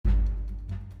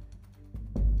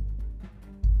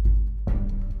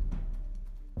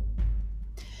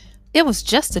It was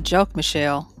just a joke,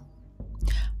 Michelle.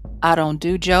 I don't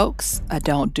do jokes. I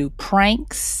don't do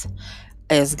pranks.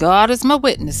 As God is my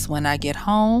witness, when I get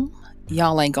home,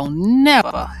 y'all ain't gonna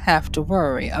never have to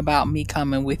worry about me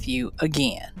coming with you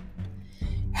again.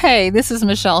 Hey, this is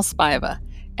Michelle Spiva,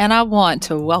 and I want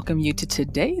to welcome you to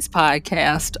today's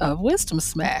podcast of Wisdom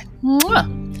Smack.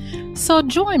 Mwah! So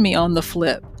join me on the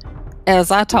flip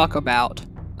as I talk about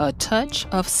a touch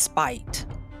of spite.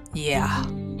 Yeah,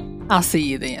 I'll see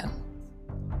you then.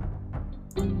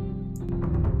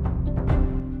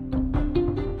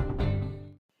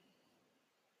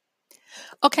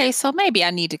 Okay, so maybe I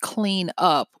need to clean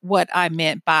up what I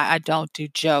meant by I don't do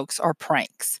jokes or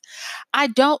pranks. I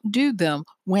don't do them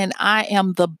when I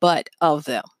am the butt of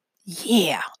them.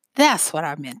 Yeah, that's what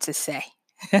I meant to say.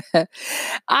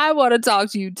 I want to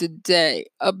talk to you today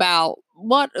about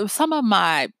what some of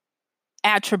my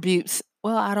attributes.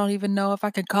 Well, I don't even know if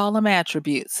I can call them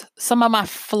attributes. Some of my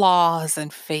flaws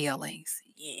and failings.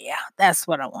 Yeah, that's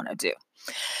what I want to do.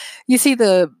 You see,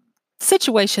 the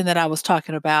situation that I was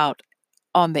talking about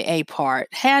on the A part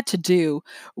had to do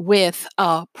with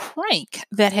a prank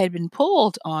that had been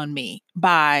pulled on me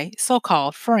by so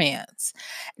called friends.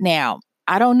 Now,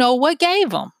 I don't know what gave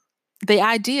them the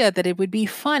idea that it would be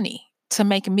funny to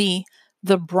make me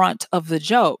the brunt of the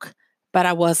joke, but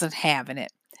I wasn't having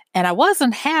it. And I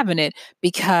wasn't having it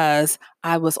because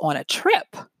I was on a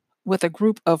trip with a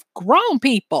group of grown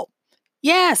people.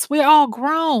 Yes, we're all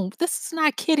grown. This is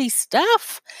not kiddie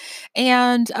stuff.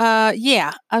 And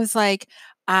yeah, I was like,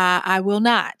 I will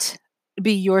not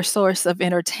be your source of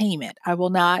entertainment. I will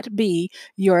not be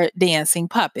your dancing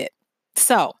puppet.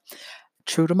 So,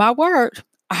 true to my word,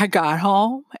 I got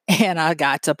home and I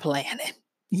got to planning.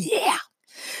 Yeah.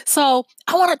 So,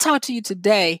 I want to talk to you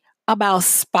today about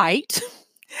spite.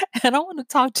 And I want to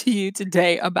talk to you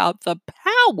today about the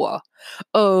power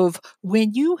of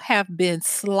when you have been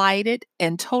slighted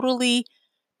and totally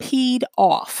peed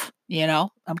off.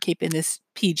 I'm keeping this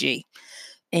PG.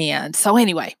 And so,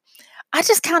 anyway, I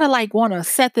just kind of like want to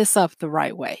set this up the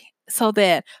right way so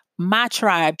that my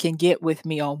tribe can get with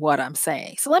me on what I'm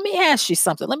saying. So let me ask you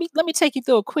something. Let me take you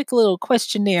through a quick little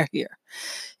questionnaire here.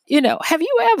 Have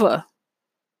you ever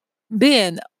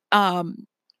been um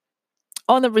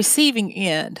on the receiving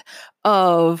end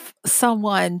of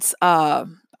someone's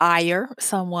ire,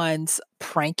 someone's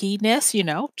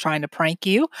prankiness, trying to prank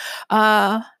you?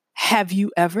 Have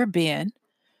you ever been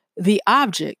the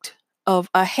object of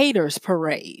a haters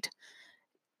parade?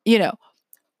 You know,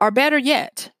 or better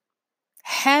yet,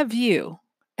 have you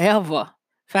ever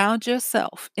found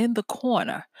yourself in the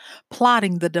corner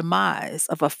plotting the demise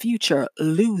of a future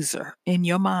loser in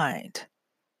your mind?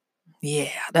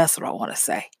 Yeah, that's what I want to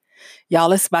say.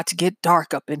 Y'all, it's about to get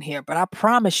dark up in here, but I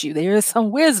promise you there is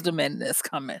some wisdom in this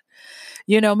coming.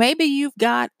 Maybe you've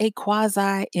got a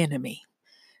quasi enemy.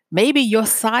 Maybe your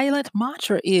silent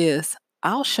mantra is,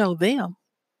 I'll show them.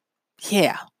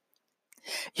 Yeah.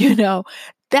 You know,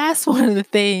 that's one of the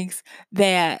things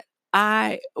that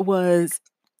I was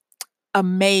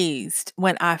amazed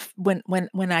when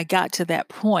I got to that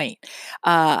point,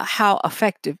 how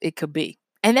effective it could be.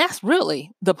 And that's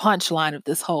really the punchline of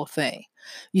this whole thing.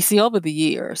 You see, over the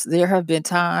years, there have been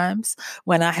times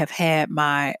when I have had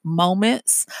my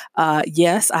moments.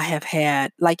 Yes, I have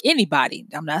had, like anybody,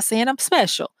 I'm not saying I'm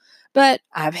special, but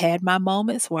I've had my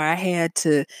moments where I had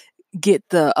to get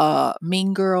the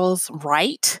mean girls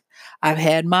right. I've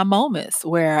had my moments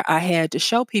where I had to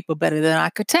show people better than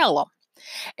I could tell them.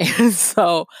 And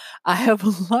so I have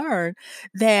learned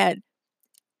that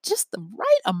just the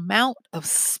right amount of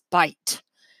spite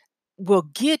will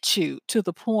get you to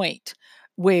the point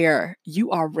where you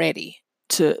are ready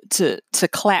to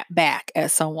clap back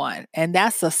at someone. And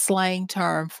that's a slang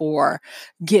term for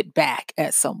get back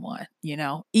at someone,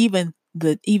 even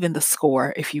the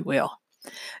score, if you will.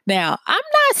 Now, I'm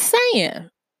not saying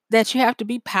that you have to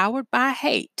be powered by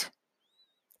hate,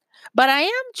 but I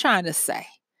am trying to say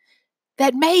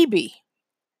that maybe,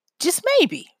 just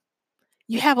maybe,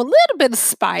 you have a little bit of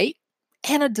spite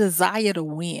and a desire to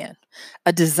win,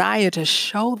 a desire to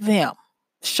show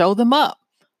them up,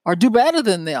 or do better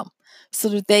than them so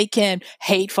that they can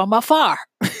hate from afar.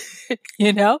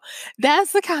 you know,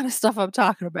 that's the kind of stuff I'm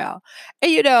talking about.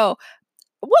 And,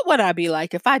 what would I be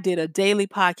like if I did a daily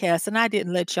podcast and I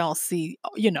didn't let y'all see,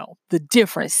 the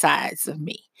different sides of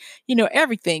me?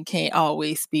 Everything can't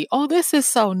always be, oh, this is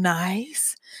so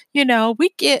nice. We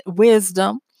get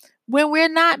wisdom when we're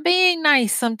not being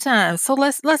nice sometimes. So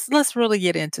let's really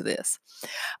get into this.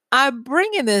 I'm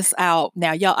bringing this out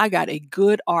now, y'all. I got a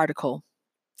good article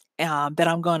that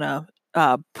I'm gonna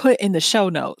put in the show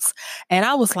notes. And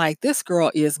I was like, this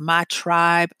girl is my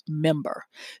tribe member.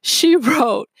 She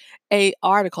wrote a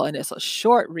article, and it's a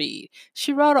short read.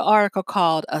 She wrote an article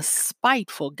called A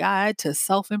Spiteful Guide to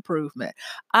Self-Improvement.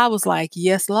 I was like,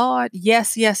 yes, Lord.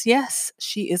 Yes, yes, yes.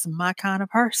 She is my kind of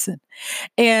person.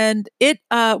 And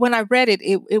when I read it,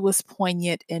 it was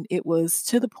poignant and it was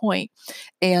to the point.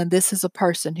 And this is a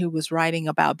person who was writing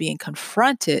about being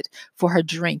confronted for her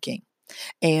drinking,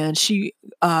 and she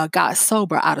got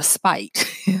sober out of spite.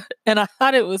 And I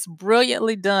thought it was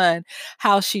brilliantly done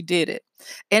how she did it.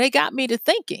 And it got me to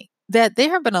thinking that there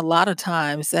have been a lot of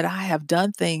times that I have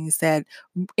done things that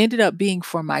ended up being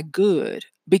for my good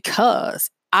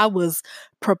because I was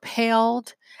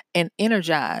propelled and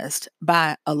energized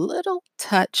by a little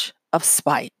touch of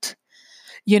spite.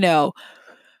 You know,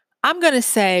 I'm going to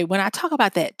say when I talk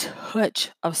about that touch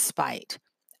of spite,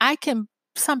 I can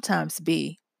sometimes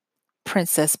be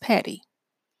Princess Petty.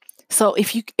 So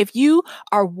if you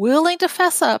are willing to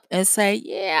fess up and say,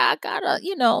 "Yeah, I gotta,"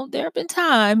 there have been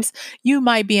times you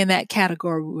might be in that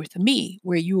category with me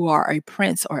where you are a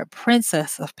prince or a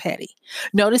princess of petty.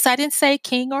 Notice I didn't say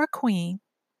king or queen.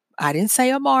 I didn't say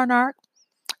a monarch.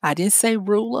 I didn't say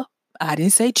ruler. I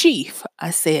didn't say chief. I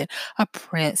said a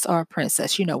prince or a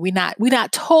princess. We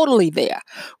not totally there.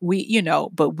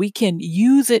 But we can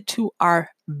use it to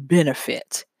our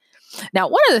benefit. Now,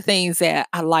 one of the things that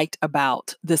I liked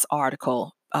about this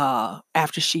article,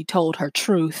 after she told her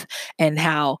truth and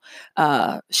how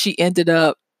she ended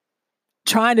up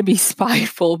trying to be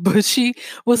spiteful, but she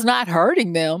was not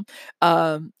hurting them.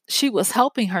 She was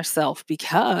helping herself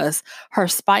because her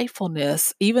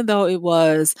spitefulness, even though it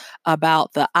was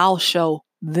about the I'll show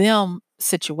them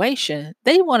situation,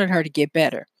 they wanted her to get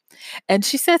better. And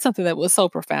she said something that was so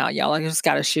profound, y'all. I just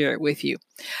got to share it with you.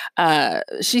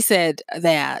 She said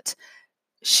that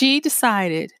she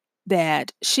decided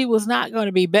that she was not going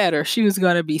to be better, she was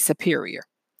going to be superior.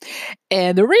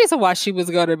 And the reason why she was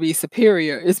going to be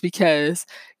superior is because,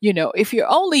 if you're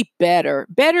only better,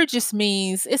 better just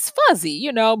means it's fuzzy,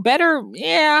 better,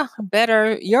 yeah,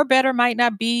 better. Your better might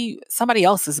not be somebody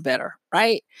else's better,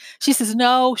 right? She says,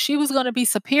 no, she was going to be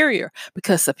superior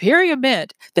because superior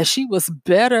meant that she was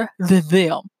better than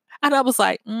them. And I was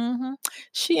like,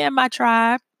 she in my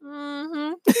tribe.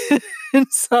 And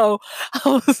so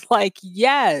I was like,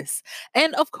 yes.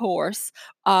 And of course,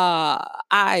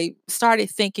 I started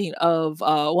thinking of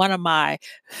one of my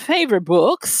favorite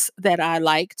books that I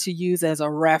like to use as a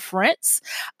reference.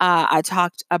 I've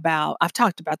talked about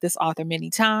this author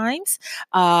many times,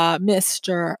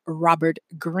 Mr. Robert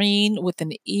Greene with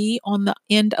an E on the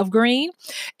end of Green,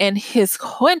 and his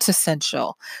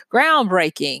quintessential,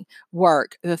 groundbreaking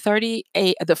work, the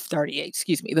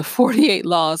 48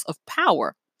 Laws of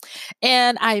Power.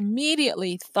 And I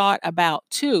immediately thought about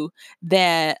too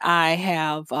that I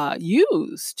have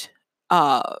used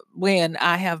when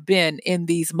I have been in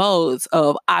these modes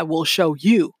of I will show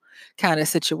you kind of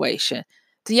situation.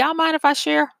 Do y'all mind if I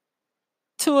share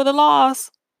two of the laws?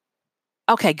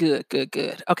 Okay, good, good,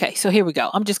 good. Okay, so here we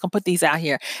go. I'm just gonna put these out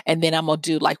here and then I'm gonna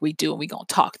do like we do and we're gonna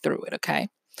talk through it, okay?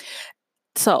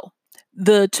 So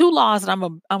the two laws that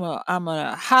I'm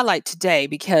gonna highlight today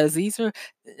because these are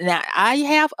now I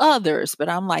have others, but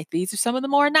I'm like these are some of the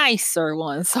more nicer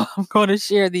ones, so I'm going to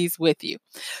share these with you.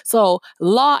 So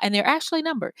law, and they're actually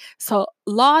numbered. So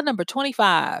law number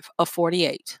 25 of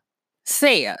 48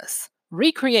 says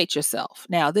recreate yourself.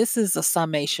 Now this is a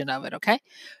summation of it, okay?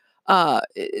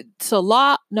 So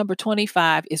law number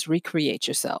 25 is recreate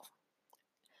yourself.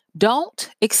 Don't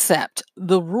accept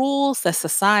the rules that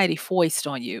society foist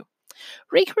on you.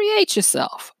 Recreate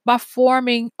yourself by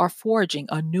forming or forging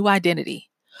a new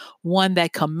identity, one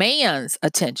that commands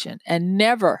attention and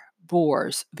never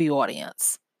bores the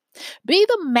audience. Be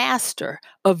the master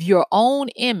of your own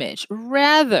image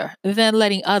rather than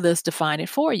letting others define it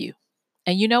for you.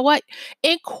 And you know what?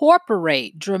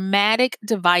 Incorporate dramatic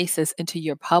devices into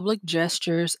your public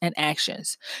gestures and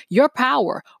actions. Your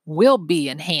power will be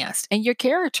enhanced and your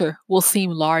character will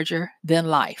seem larger than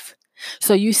life.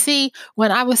 So you see,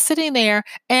 when I was sitting there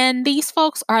and these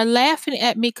folks are laughing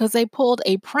at me because they pulled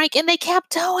a prank and they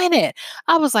kept doing it,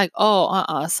 I was like,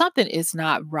 oh, something is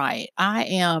not right.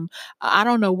 I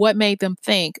don't know what made them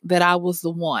think that I was the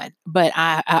one, but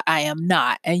I am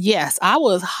not. And yes, I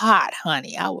was hot,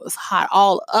 honey. I was hot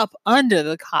all up under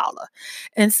the collar.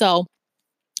 And so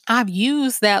I've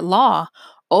used that law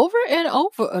over and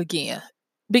over again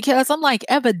because I'm like,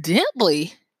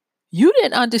 evidently, you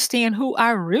didn't understand who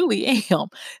I really am.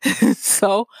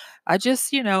 So I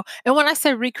just, and when I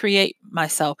say recreate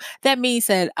myself, that means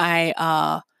that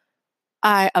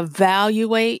I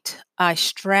evaluate, I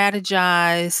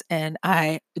strategize, and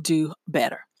I do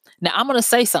better. Now, I'm going to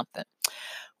say something.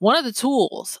 One of the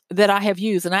tools that I have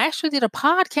used, and I actually did a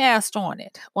podcast on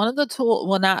it. One of the tool,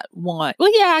 well, not one.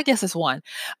 Well, yeah, I guess it's one.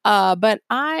 But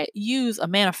I use a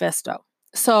manifesto.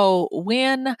 So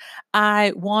when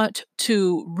I want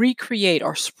to recreate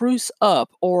or spruce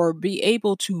up or be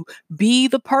able to be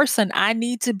the person I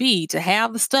need to be to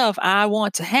have the stuff I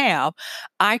want to have,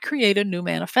 I create a new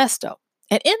manifesto.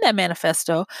 And in that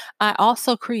manifesto, I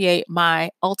also create my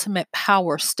ultimate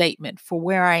power statement for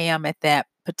where I am at that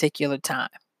particular time,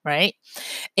 right?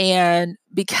 And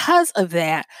because of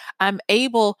that, I'm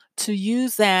able to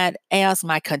use that as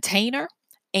my container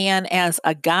and as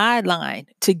a guideline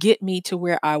to get me to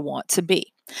where I want to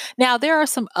be. Now, there are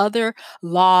some other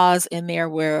laws in there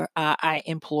where I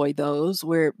employ those,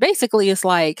 where basically it's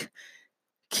like,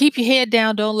 keep your head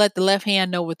down. Don't let the left hand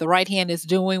know what the right hand is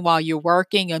doing while you're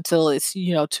working until it's,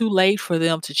 too late for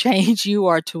them to change you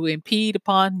or to impede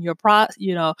upon your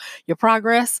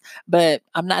progress. But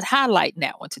I'm not highlighting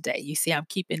that one today. You see, I'm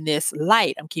keeping this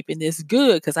light. I'm keeping this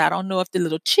good because I don't know if the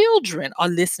little children are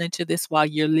listening to this while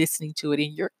you're listening to it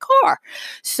in your car.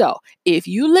 So if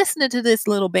you listening to this,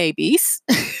 little babies,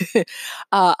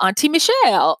 Auntie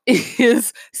Michelle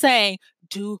is saying,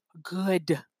 do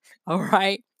good. All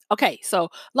right. Okay, so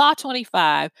law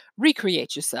 25,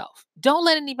 recreate yourself. Don't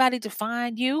let anybody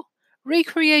define you.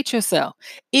 Recreate yourself.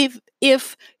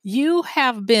 If you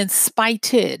have been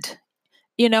spited,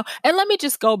 and let me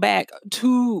just go back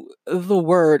to the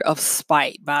word of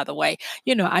spite, by the way.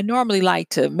 I normally like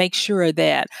to make sure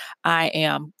that I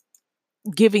am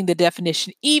giving the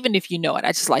definition, even if you know it.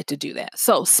 I just like to do that.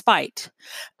 So, spite.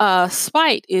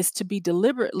 Spite is to be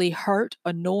deliberately hurt,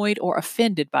 annoyed, or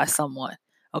offended by someone.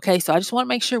 Okay, so I just want to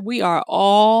make sure we are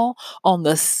all on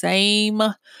the same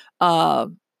uh,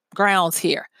 grounds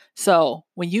here. So,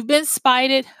 when you've been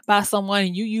spited by someone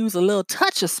and you use a little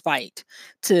touch of spite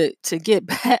to get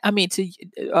back, I mean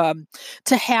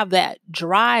to have that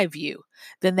drive you,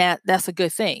 then that's a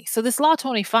good thing. So this law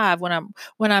 25, when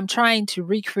I'm trying to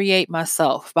recreate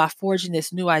myself by forging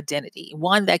this new identity,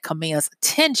 one that commands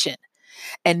attention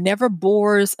and never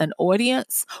bores an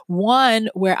audience, one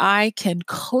where I can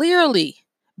clearly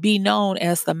be known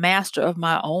as the master of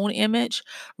my own image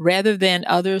rather than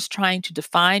others trying to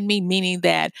define me, meaning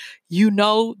that you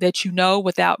know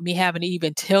without me having to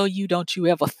even tell you, don't you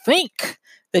ever think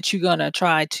that you're going to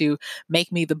try to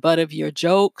make me the butt of your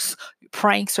jokes,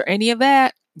 pranks, or any of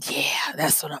that. Yeah,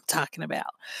 that's what I'm talking about.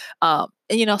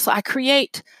 So I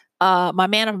create my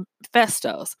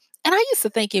manifestos. And I used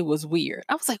to think it was weird.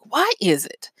 I was like, why is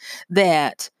it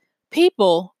that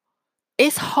people,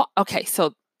 it's hard? Okay,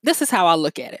 so this is how I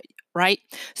look at it, right?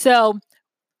 So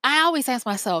I always ask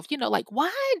myself, like,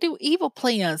 why do evil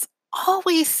plans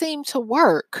always seem to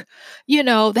work?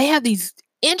 They have these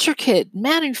intricate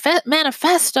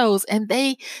manifestos and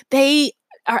they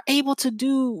are able to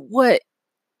do what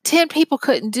 10 people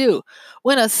couldn't do.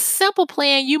 When a simple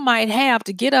plan you might have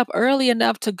to get up early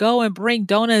enough to go and bring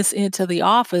donuts into the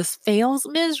office fails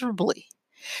miserably.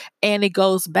 And it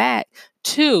goes back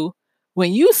to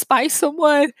when you spice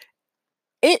someone,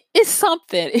 it is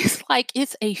something. It's like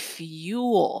it's a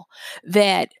fuel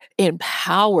that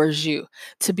empowers you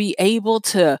to be able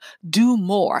to do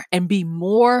more and be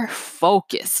more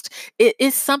focused. It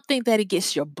is something that it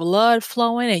gets your blood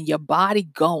flowing and your body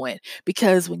going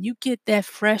because when you get that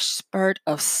fresh spurt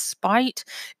of spite,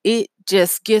 it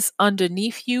just gets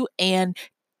underneath you and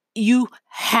you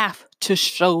have to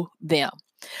show them.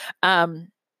 Um,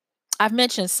 I've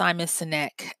mentioned Simon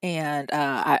Sinek, and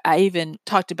I even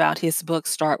talked about his book,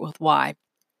 Start with Why.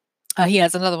 He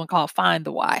has another one called Find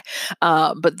the Why.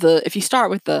 But if you start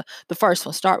with the first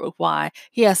one, Start with Why,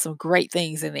 he has some great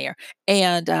things in there.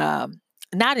 And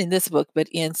not in this book, but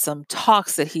in some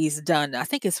talks that he's done. I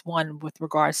think it's one with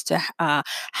regards to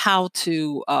how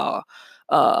to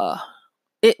uh,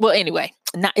 well, anyway,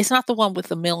 it's not the one with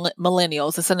the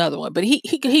millennials. It's another one, but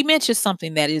he mentions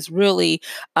something that is really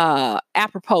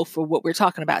apropos for what we're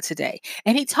talking about today,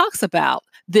 and he talks about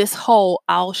this whole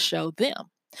 "I'll show them."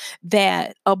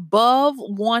 That above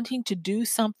wanting to do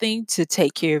something to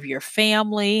take care of your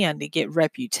family and to get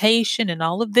reputation and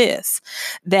all of this,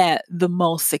 that the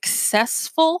most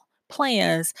successful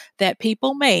plans that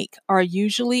people make are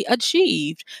usually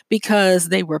achieved because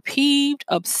they were peeved,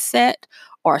 upset,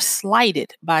 or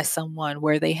slighted by someone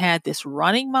where they had this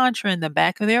running mantra in the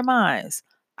back of their minds,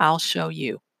 I'll show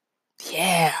you.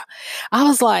 Yeah. I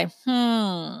was like,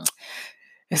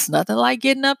 It's nothing like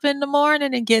getting up in the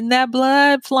morning and getting that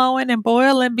blood flowing and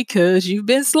boiling because you've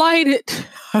been slighted.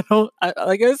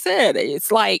 Like I said, it's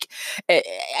like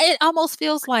it almost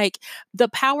feels like the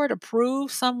power to prove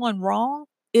someone wrong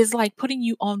is like putting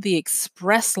you on the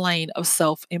express lane of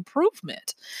self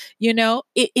improvement.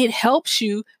 It helps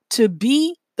you to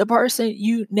be the person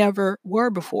you never were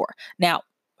before. Now,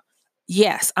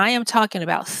 yes, I am talking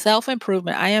about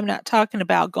self-improvement. I am not talking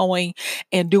about going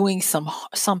and doing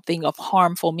something of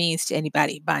harmful means to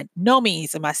anybody. By no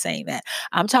means am I saying that.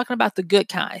 I'm talking about the good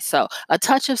kind. So, a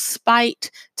touch of spite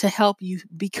to help you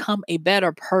become a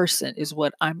better person is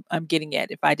what I'm getting at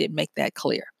if I didn't make that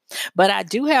clear. But I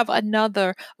do have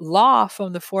another law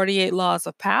from the 48 Laws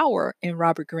of Power in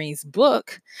Robert Greene's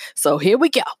book. So, here we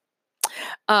go.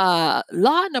 Law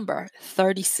number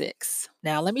 36.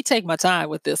 Now, let me take my time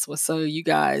with this one so you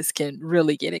guys can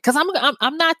really get it. Because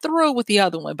I'm not through with the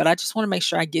other one, but I just want to make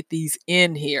sure I get these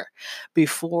in here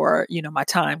before my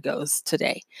time goes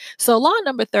today. So, law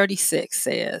number 36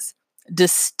 says,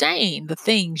 disdain the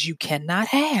things you cannot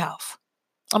have.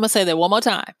 I'm gonna say that one more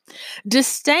time.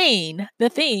 Disdain the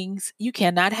things you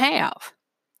cannot have.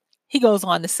 He goes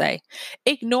on to say,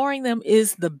 ignoring them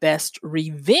is the best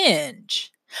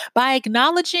revenge. By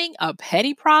acknowledging a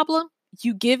petty problem,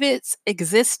 you give its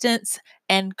existence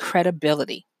and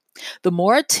credibility. The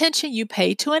more attention you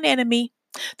pay to an enemy,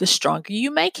 the stronger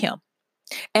you make him.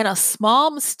 And a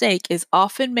small mistake is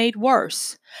often made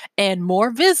worse and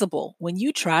more visible when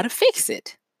you try to fix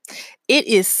it. It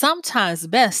is sometimes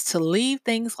best to leave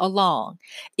things alone.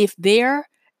 If there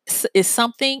is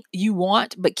something you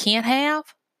want but can't have,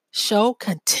 show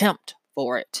contempt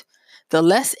for it. The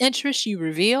less interest you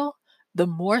reveal, the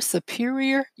more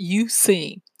superior you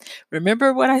seem.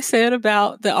 Remember what I said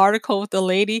about the article with the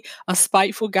lady, A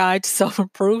Spiteful Guide to Self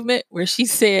Improvement, where she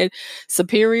said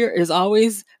superior is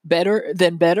always better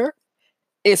than better?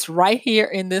 It's right here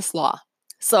in this law.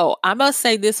 So I must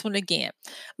say this one again.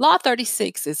 Law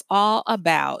 36 is all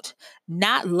about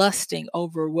not lusting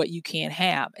over what you can't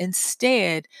have.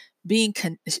 Instead, being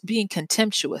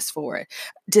contemptuous for it,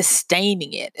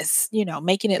 disdaining it, it's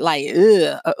making it like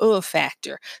a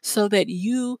factor, so that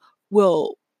you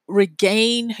will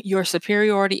regain your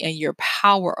superiority and your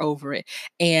power over it.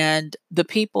 And the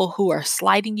people who are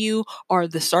slighting you or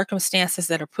the circumstances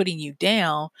that are putting you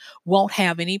down won't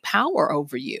have any power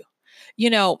over you. You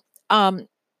know, um,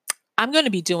 I'm going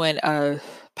to be doing a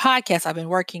podcast. I've been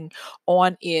working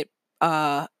on it.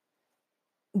 Uh,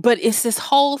 but it's this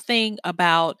whole thing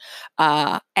about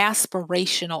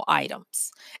aspirational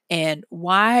items and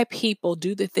why people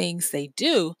do the things they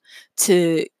do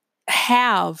to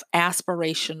have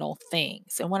aspirational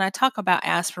things. And when I talk about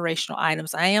aspirational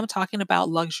items, I am talking about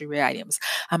luxury items.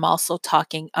 I'm also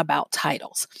talking about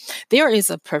titles. There is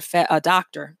a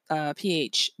doctor,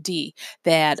 PhD,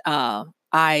 that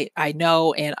I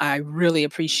know and I really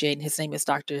appreciate. And his name is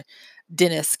Dr.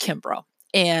 Dennis Kimbrough.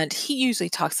 And he usually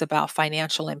talks about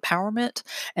financial empowerment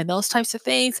and those types of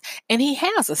things. And he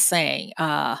has a saying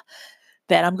that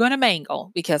I'm going to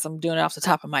mangle because I'm doing it off the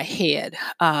top of my head.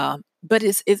 But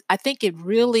I think it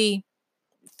really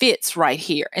fits right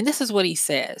here. And this is what he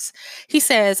says. He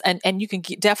says, and you can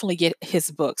definitely get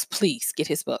his books. Please get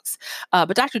his books.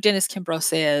 But Dr. Dennis Kimbrough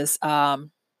says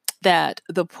that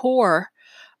the poor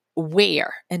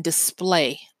wear and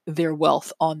display their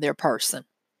wealth on their person.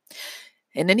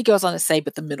 And then he goes on to say,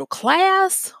 but the middle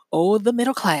class, oh, the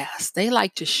middle class, they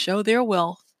like to show their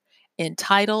wealth in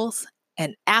titles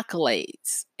and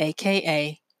accolades,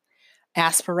 AKA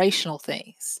aspirational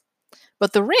things.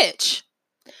 But the rich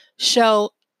show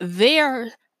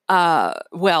their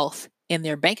wealth in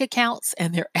their bank accounts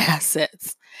and their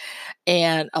assets.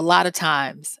 And a lot of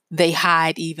times they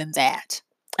hide even that.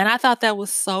 And I thought that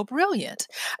was so brilliant.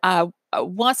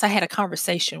 Once I had a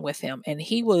conversation with him, and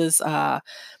he was the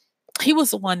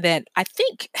one that I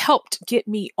think helped get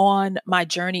me on my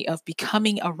journey of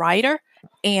becoming a writer.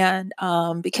 And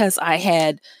because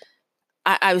I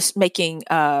was making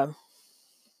a,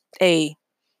 a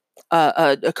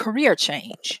career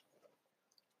change.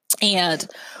 And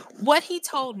what he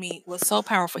told me was so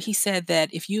powerful. He said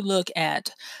that if you look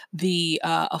at the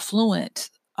affluent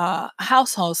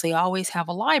households, they always have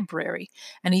a library.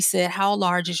 And he said, how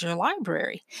large is your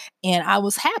library? And I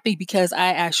was happy because I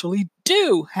actually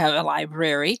do have a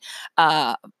library.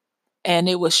 And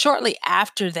it was shortly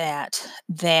after that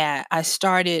I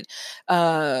started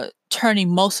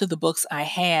turning most of the books I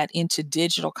had into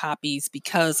digital copies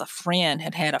because a friend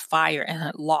had a fire and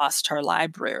had lost her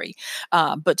library.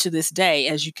 But to this day,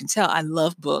 as you can tell, I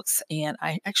love books and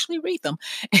I actually read them.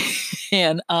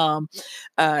 And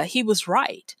he was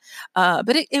right.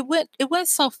 But it went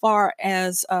so far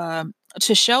as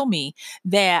to show me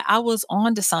that I was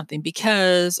on to something,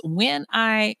 because when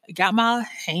I got my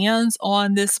hands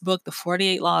on this book, The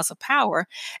 48 Laws of Power,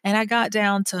 and I got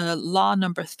down to law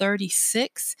number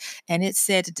 36, and it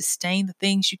said to disdain the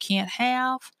things you can't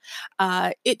have,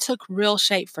 it took real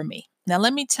shape for me. Now,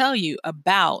 let me tell you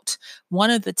about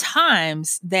one of the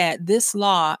times that this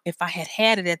law, if I had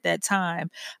had it at that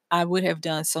time, I would have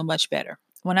done so much better.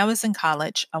 When I was in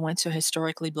college, I went to a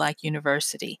historically Black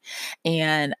university,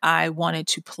 and I wanted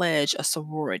to pledge a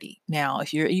sorority. Now,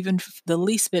 if you're even the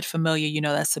least bit familiar, you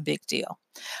know that's a big deal.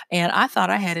 And I thought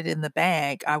I had it in the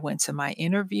bag. I went to my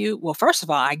interview. Well, first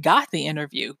of all, I got the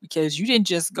interview, because you didn't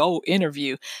just go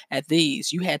interview at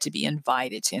these, you had to be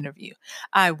invited to interview.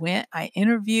 I went, I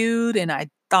interviewed, and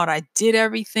I thought I did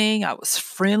everything. I was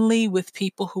friendly with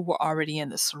people who were already in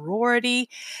the sorority.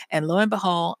 And lo and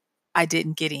behold, I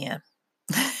didn't get in.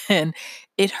 And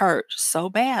it hurt so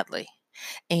badly,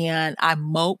 and I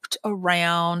moped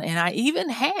around, and I even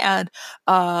had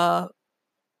uh,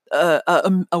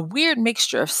 a weird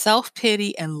mixture of self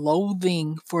pity and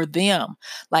loathing for them.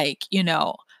 Like,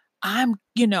 I'm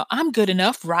good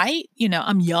enough, right?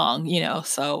 I'm young,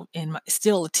 so, and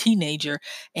still a teenager,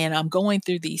 and I'm going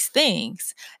through these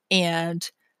things, and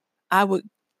I would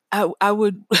I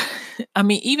would I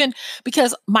mean, even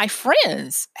because my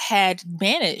friends had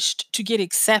managed to get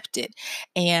accepted,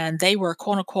 and they were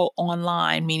quote unquote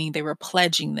online, meaning they were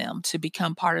pledging them to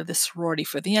become part of the sorority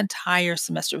for the entire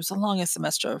semester. It was the longest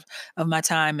semester of my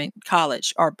time in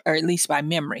college, or at least by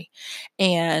memory.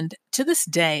 And to this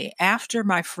day, after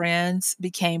my friends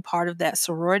became part of that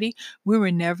sorority, we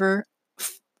were never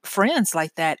friends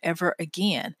like that ever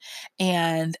again.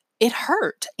 And it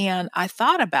hurt, and I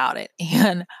thought about it,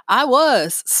 and I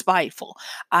was spiteful.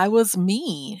 I was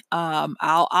mean.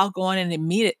 I'll go on and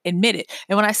admit it.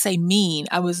 And when I say mean,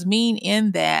 I was mean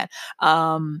in that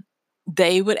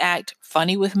they would act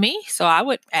funny with me, so I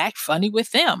would act funny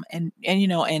with them. And in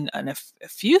a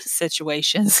few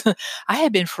situations, I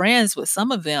had been friends with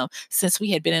some of them since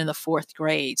we had been in the fourth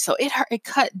grade. So it hurt, it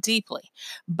cut deeply.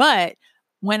 But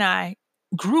when I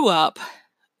grew up,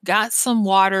 got some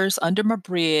waters under my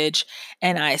bridge,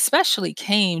 and I especially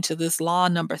came to this law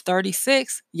number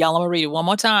 36. Y'all, I'm gonna read it one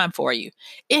more time for you.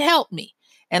 It helped me.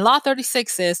 And law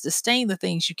 36 says, disdain the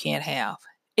things you can't have.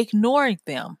 Ignoring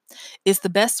them is the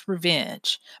best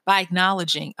revenge. By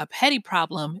acknowledging a petty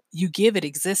problem, you give it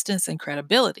existence and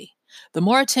credibility. The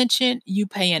more attention you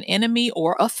pay an enemy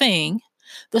or a thing,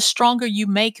 the stronger you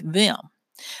make them.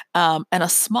 And a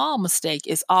small mistake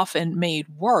is often made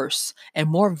worse and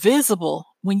more visible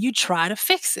when you try to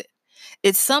fix it.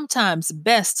 It's sometimes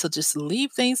best to just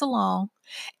leave things alone.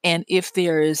 And if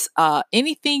there is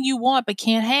anything you want but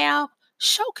can't have,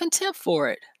 show contempt for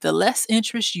it. The less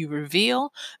interest you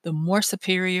reveal, the more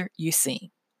superior you seem.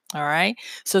 All right.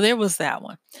 So there was that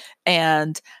one.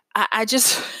 And I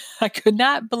just, I could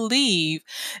not believe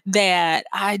that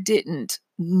I didn't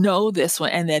know this one,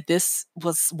 and that this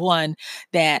was one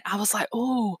that I was like,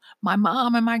 oh, my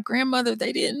mom and my grandmother,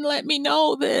 they didn't let me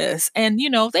know this. And,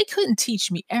 they couldn't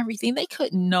teach me everything. They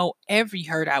couldn't know every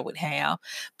hurt I would have.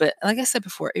 But like I said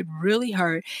before, it really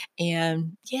hurt.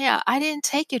 And yeah, I didn't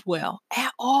take it well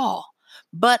at all.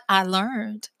 But I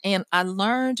learned, and I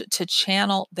learned to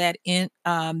channel that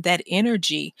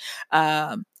energy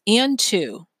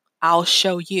into I'll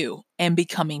show you and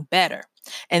becoming better.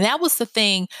 And that was the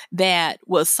thing that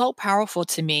was so powerful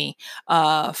to me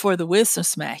for the wisdom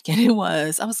smack. And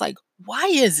I was like, why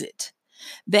is it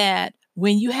that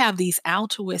when you have these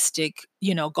altruistic,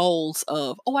 goals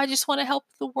of, oh, I just want to help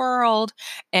the world,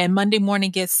 and Monday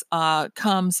morning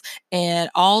comes, and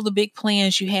all the big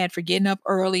plans you had for getting up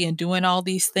early and doing all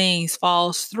these things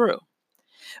falls through.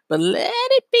 But let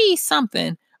it be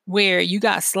something where you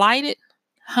got slighted.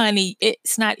 Honey,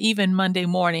 it's not even Monday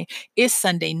morning. It's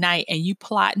Sunday night, and you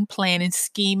plotting, planning,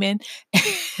 scheming,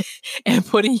 and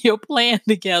putting your plan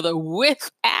together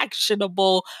with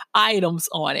actionable items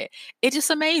on it. It just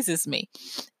amazes me.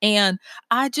 And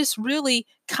I just really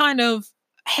kind of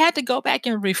had to go back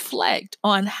and reflect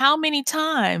on how many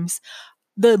times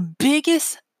the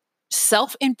biggest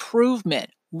self improvement,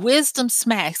 wisdom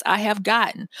smacks I have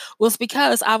gotten was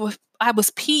because I was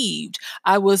peeved.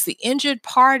 I was the injured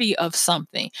party of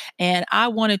something, and I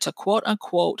wanted to quote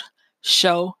unquote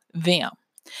show them.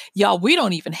 Y'all, we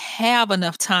don't even have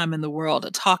enough time in the world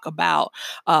to talk about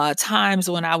times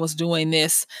when I was doing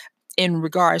this in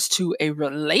regards to a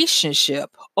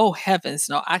relationship. Oh heavens,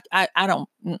 no! I don't.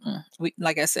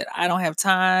 Like I said, I don't have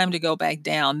time to go back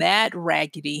down that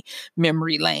raggedy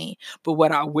memory lane. But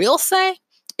what I will say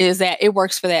is that it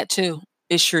works for that too.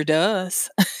 It sure does.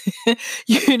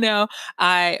 You know,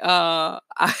 I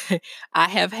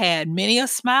have had many a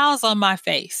smiles on my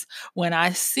face when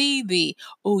I see the,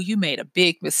 "Oh, you made a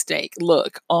big mistake,"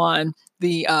 look on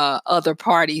the, other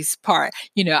party's part.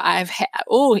 I've had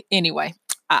anyway,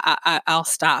 I'll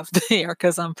stop there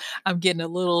because I'm getting a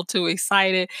little too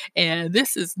excited, and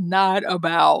this is not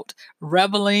about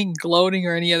reveling, gloating,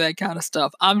 or any of that kind of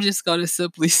stuff. I'm just gonna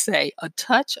simply say a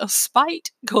touch of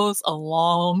spite goes a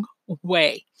long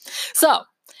way. So,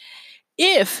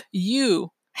 if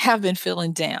you have been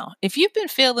feeling down, if you've been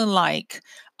feeling like,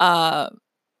 uh,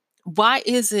 why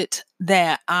is it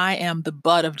that I am the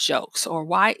butt of jokes? Or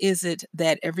why is it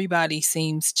that everybody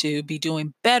seems to be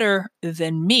doing better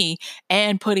than me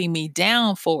and putting me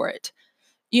down for it?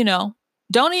 You know,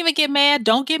 don't even get mad.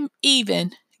 Don't get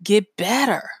even. Get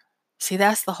better. See,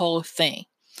 that's the whole thing.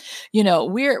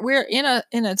 We're in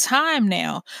a time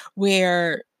now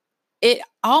where it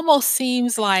almost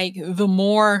seems like the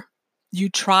more you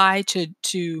try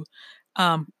to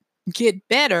um, get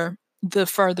better, the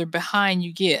further behind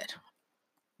you get.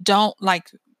 Don't,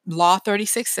 like Law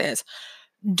 36 says,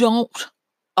 don't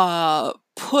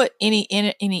put any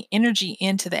energy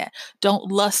into that.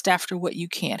 Don't lust after what you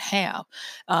can't have.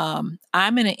 I'm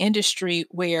in an industry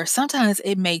where sometimes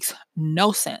it makes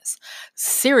no sense.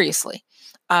 Seriously,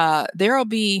 there'll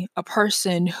be a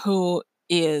person who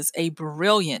is a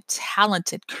brilliant,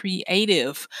 talented,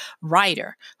 creative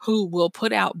writer who will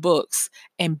put out books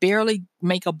and barely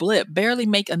make a blip, barely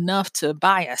make enough to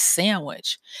buy a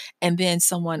sandwich. And then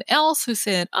someone else who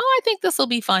said, "Oh, I think this will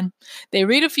be fun." They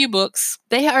read a few books.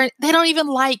 They don't even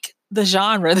like the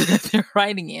genre that they're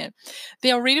writing in.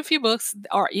 They'll read a few books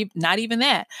or not even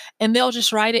that, and they'll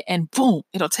just write it and boom,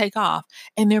 it'll take off.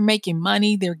 And they're making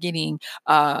money. They're getting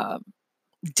uh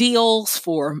deals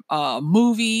for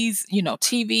movies,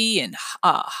 TV, and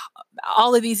uh,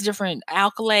 all of these different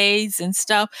accolades and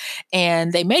stuff.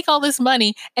 And they make all this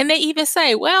money, and they even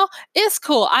say, "Well, it's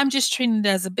cool. I'm just treating it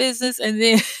as a business." And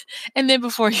then, and then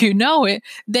before you know it,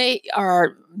 they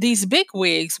are these big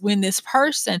wigs when this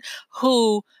person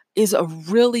who is a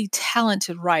really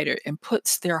talented writer and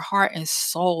puts their heart and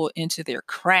soul into their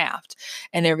craft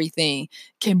and everything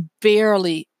can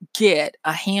barely get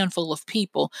a handful of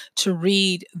people to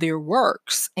read their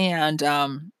works. And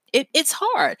it's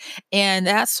hard. And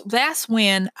that's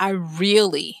when I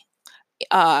really,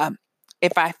 uh,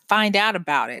 if I find out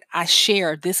about it, I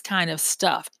share this kind of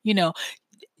stuff.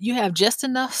 You have just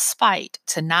enough spite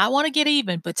to not want to get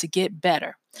even, but to get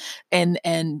better. And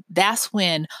that's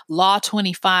when Law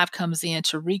 25 comes in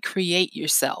to recreate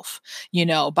yourself,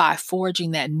 by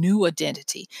forging that new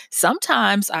identity.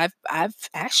 Sometimes I've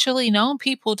actually known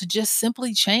people to just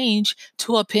simply change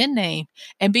to a pen name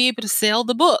and be able to sell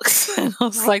the books. And I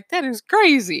was like, that is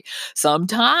crazy.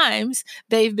 Sometimes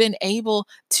they've been able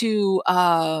to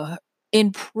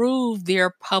improve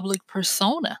their public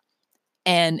persona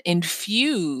and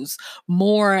infuse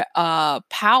more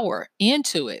power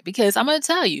into it. Because I'm going to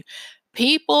tell you,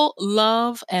 people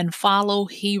love and follow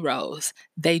heroes.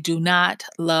 They do not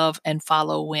love and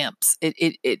follow wimps.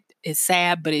 It is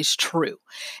sad, but it's true.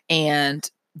 And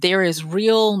there is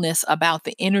realness about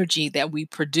the energy that we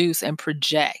produce and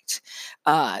project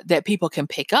that people can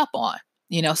pick up on.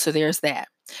 So there's that.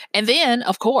 And then,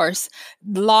 of course,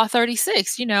 Law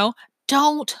 36,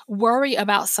 don't worry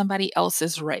about somebody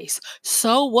else's race.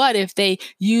 So what if they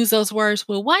use those words?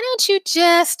 Well, why don't you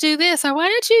just do this? Or why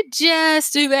don't you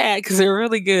just do that? Because they're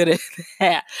really good at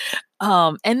that.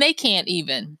 And they can't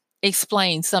even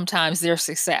explain sometimes their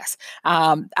success.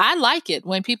 I like it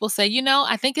when people say,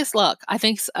 I think it's luck. I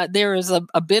think there is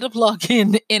a bit of luck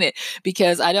in it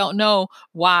because I don't know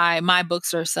why my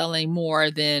books are selling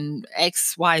more than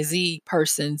XYZ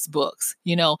person's books.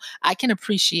 I can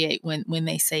appreciate when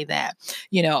they say that,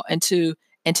 and to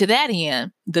that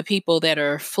end, the people that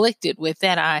are afflicted with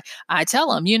that, I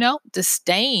tell them,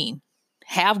 disdain,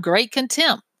 have great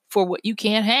contempt for what you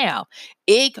can't have.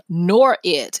 Ignore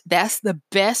it. That's the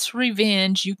best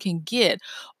revenge you can get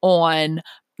on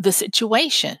the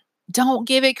situation. Don't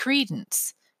give it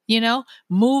credence.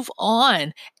 Move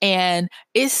on. And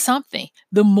it's something.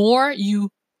 The more you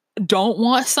don't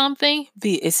want something,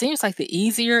 it seems like the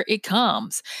easier it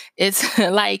comes. It's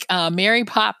like Mary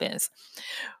Poppins.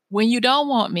 When you don't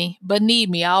want me but need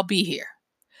me, I'll be here.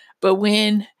 But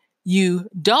when you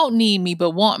don't need me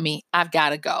but want me, I've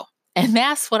got to go. And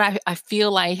that's what I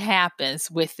feel like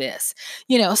happens with this.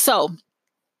 So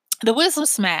the wisdom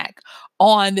smack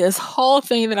on this whole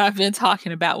thing that I've been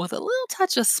talking about with a little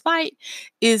touch of spite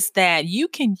is that you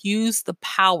can use the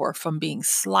power from being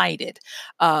slighted,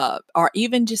 or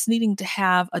even just needing to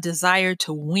have a desire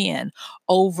to win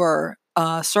over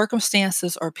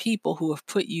circumstances or people who have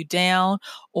put you down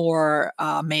or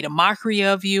made a mockery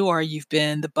of you, or you've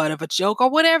been the butt of a joke, or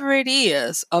whatever it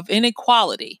is of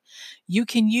inequality, you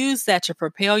can use that to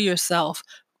propel yourself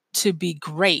to be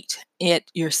great at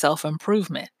your self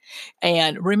improvement.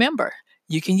 And remember,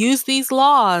 you can use these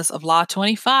laws of Law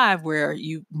 25, where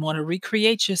you want to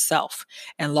recreate yourself,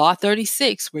 and Law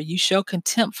 36, where you show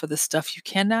contempt for the stuff you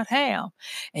cannot have.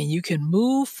 And you can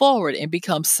move forward and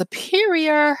become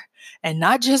superior and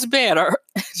not just better,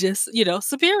 just,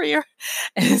 superior.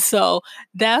 And so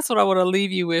that's what I want to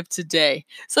leave you with today.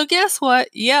 So, guess what?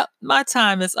 Yep, my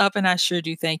time is up, and I sure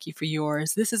do thank you for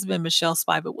yours. This has been Michelle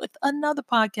Spiva with another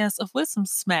podcast of Wisdom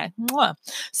Smack. Mwah.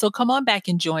 So, come on back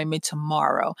and join me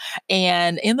tomorrow.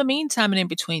 And in the meantime and in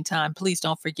between time, please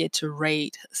don't forget to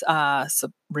rate,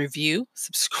 review,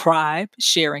 subscribe,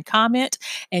 share, and comment.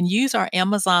 And use our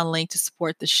Amazon link to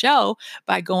support the show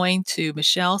by going to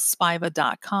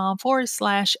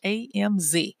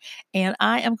michellespiva.com/AMZ. And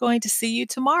I am going to see you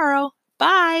tomorrow.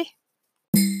 Bye.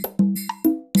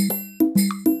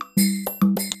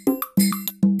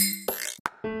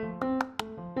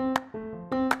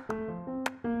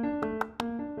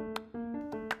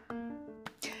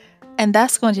 And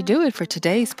that's going to do it for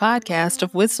today's podcast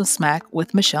of Wisdom Smack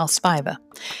with Michelle Spiva.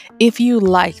 If you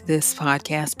like this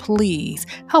podcast, please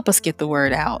help us get the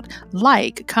word out.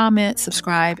 Like, comment,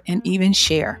 subscribe, and even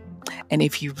share. And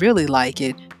if you really like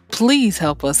it, please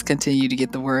help us continue to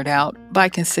get the word out by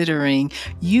considering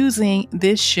using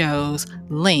this show's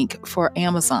link for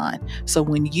Amazon. So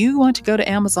when you want to go to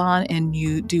Amazon and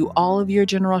you do all of your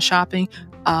general shopping,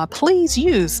 please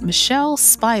use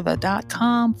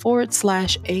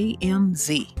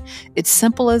michellespiva.com/AMZ. It's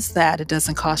simple as that. It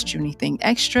doesn't cost you anything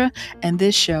extra, and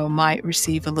this show might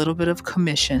receive a little bit of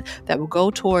commission that will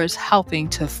go towards helping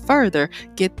to further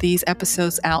get these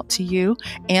episodes out to you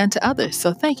and to others.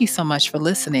 So thank you so much for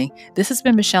listening. This has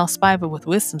been Michelle Spiva with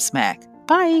Wisdom Smack.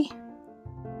 Bye.